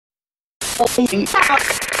Hey,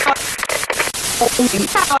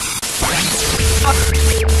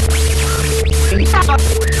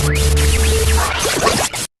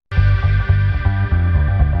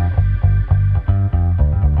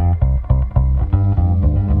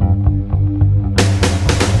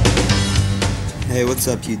 what's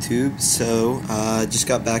up YouTube? So, just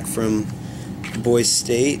got back from Boise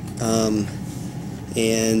State,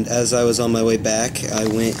 and as I was on my way back, I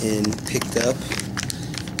went and picked up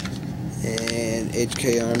an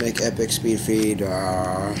Army Epic Speedfeed.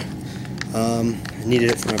 I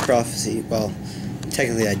needed it for my prophecy. Well,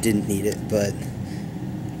 technically I didn't need it, but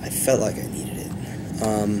I felt like I needed it.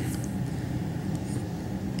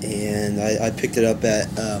 And I picked it up at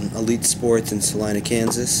Elite Sports in Salina,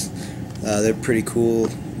 Kansas. They're pretty cool.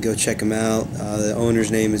 Go check them out. The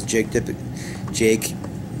owner's name is Jake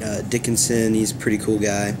Dickinson. He's a pretty cool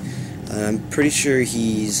guy. I'm pretty sure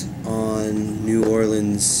he's on New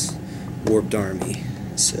Orleans Warped Army.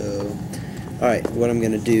 So, alright, what I'm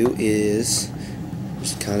going to do is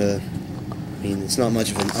just kind of, it's not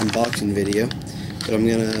much of an unboxing video, but I'm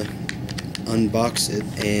going to unbox it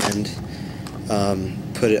and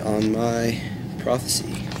put it on my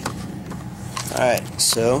prophecy. Alright,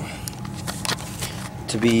 so,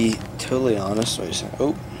 to be totally honest, wait a second.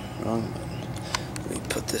 Oh, wrong button. Let me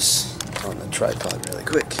put this on the tripod really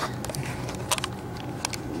quick.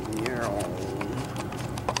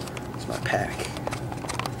 It's my pack.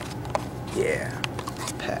 Yeah,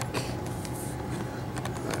 pack.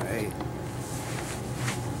 Alright.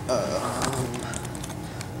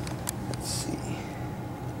 Let's see.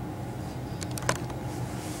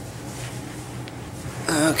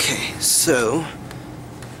 Okay, so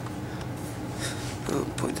I'll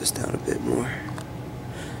point this down a bit more.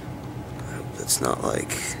 I hope that's not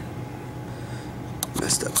like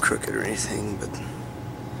messed up crooked or anything, but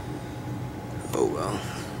oh well.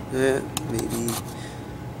 Yeah, maybe.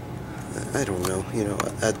 I don't know. You know,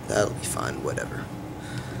 that'll be fine. Whatever.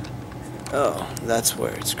 Oh, that's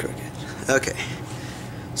where it's crooked. Okay.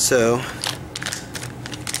 So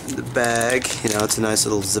the bag, it's a nice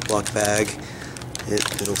little Ziploc bag.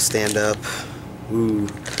 It'll stand up. Ooh.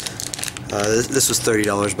 This was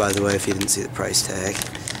 $30, by the way, if you didn't see the price tag.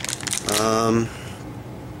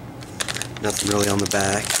 Nothing really on the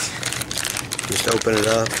back. Just open it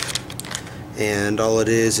up, and all it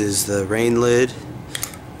is the rain lid,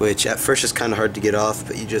 which at first is kind of hard to get off,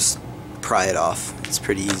 but you just pry it off. It's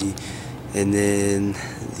pretty easy. And then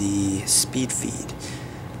the speed feed.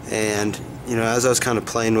 And, as I was kind of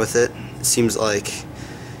playing with it, it seems like,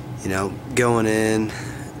 going in,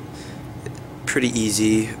 pretty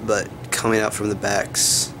easy, but coming out from the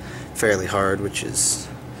back's fairly hard, which is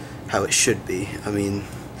how it should be.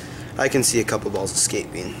 I can see a couple balls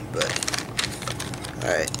escaping, but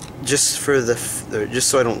alright, just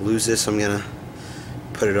so I don't lose this, I'm gonna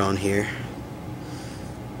put it on here.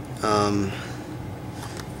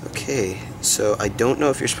 Okay, so I don't know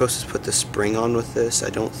if you're supposed to put the spring on with this. I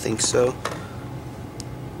don't think so,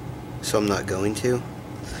 so I'm not going to,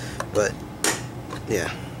 but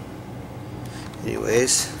yeah.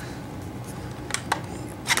 Anyways,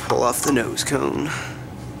 pull off the nose cone,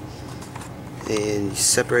 and you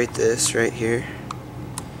separate this right here,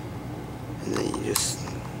 and then you just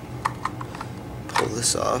pull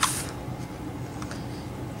this off.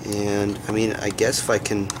 And I guess if I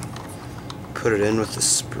can put it in with the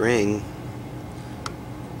spring,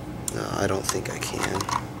 no, I don't think I can.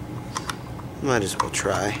 Might as well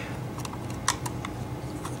try.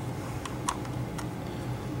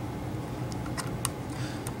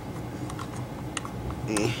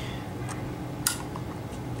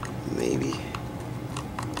 Maybe.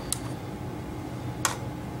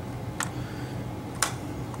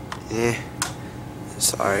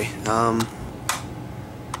 Sorry.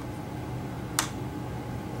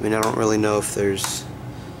 I don't really know if there's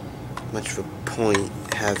much of a point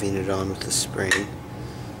having it on with the spring.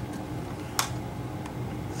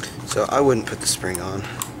 So I wouldn't put the spring on.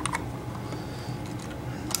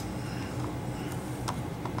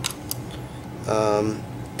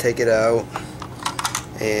 Take it out,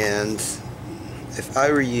 and if I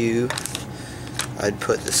were you, I'd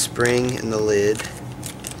put the spring and the lid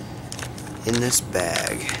in this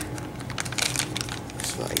bag,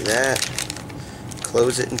 just like that.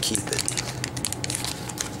 Close it and keep it.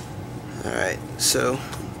 Alright, so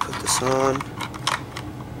put this on,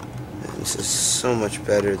 and this is so much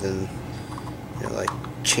better than like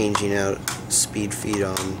changing out speed feed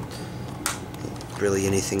on really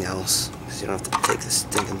anything else, because you don't have to take this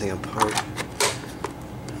stinking thing apart.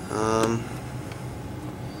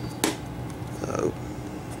 Oh,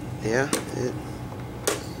 yeah,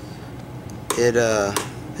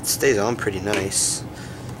 it stays on pretty nice,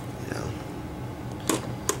 you know.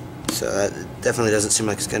 So that definitely doesn't seem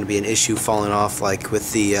like it's going to be an issue falling off like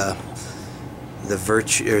with the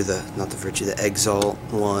Virtue, or the Exalt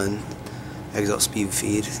one, Exalt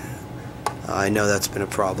Speedfeed. I know that's been a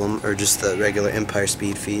problem, or just the regular Empire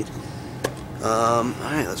Speedfeed.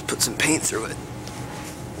 Alright, let's put some paint through it.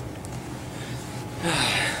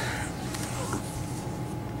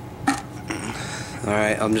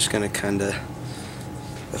 Alright, I'm just gonna kinda,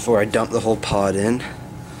 before I dump the whole pod in,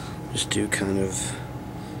 just do kind of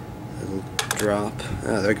a little drop.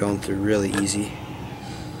 Oh, they're going through really easy.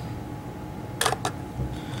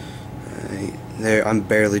 Alright, there, I'm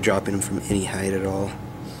barely dropping them from any height at all.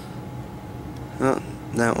 Oh,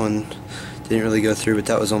 that one didn't really go through, but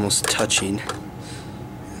that was almost touching.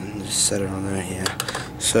 And just set it on there, yeah.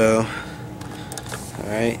 So,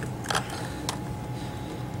 alright.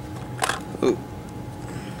 Ooh.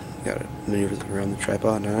 Gotta maneuver around the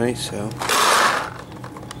tripod, alright, so.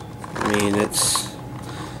 I mean,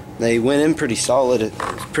 they went in pretty solid,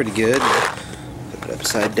 it's pretty good. Put it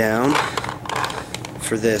upside down.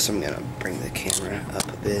 For this, I'm gonna bring the camera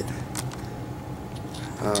up a bit.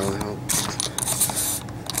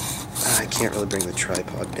 I can't really bring the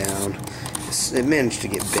tripod down. It managed to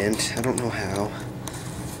get bent. I don't know how,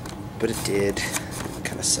 but it did. It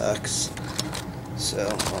kind of sucks. So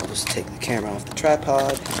I'll just take the camera off the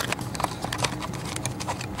tripod.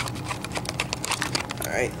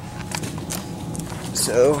 Alright.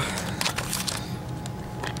 So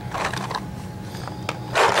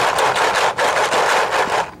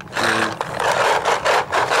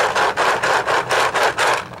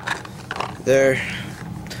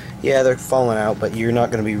they're falling out, but you're not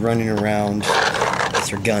going to be running around with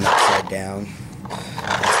your gun upside down.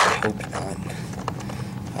 I hope not.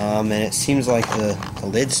 And it seems like the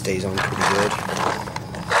lid stays on pretty good.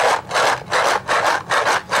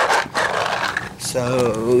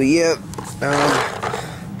 So, yep.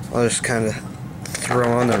 I'll just kind of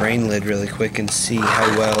throw on the rain lid really quick and see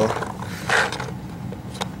how well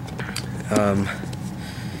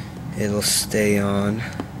it'll stay on.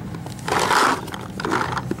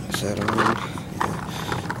 Is that on?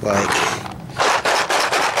 Like,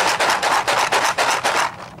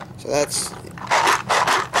 so that's,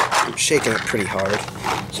 I'm shaking it pretty hard,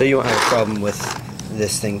 so you won't have a problem with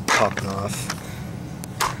this thing popping off.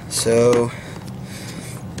 So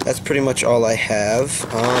that's pretty much all I have.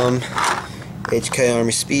 HK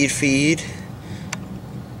Army Speedfeed,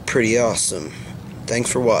 pretty awesome.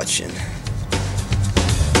 Thanks for watching.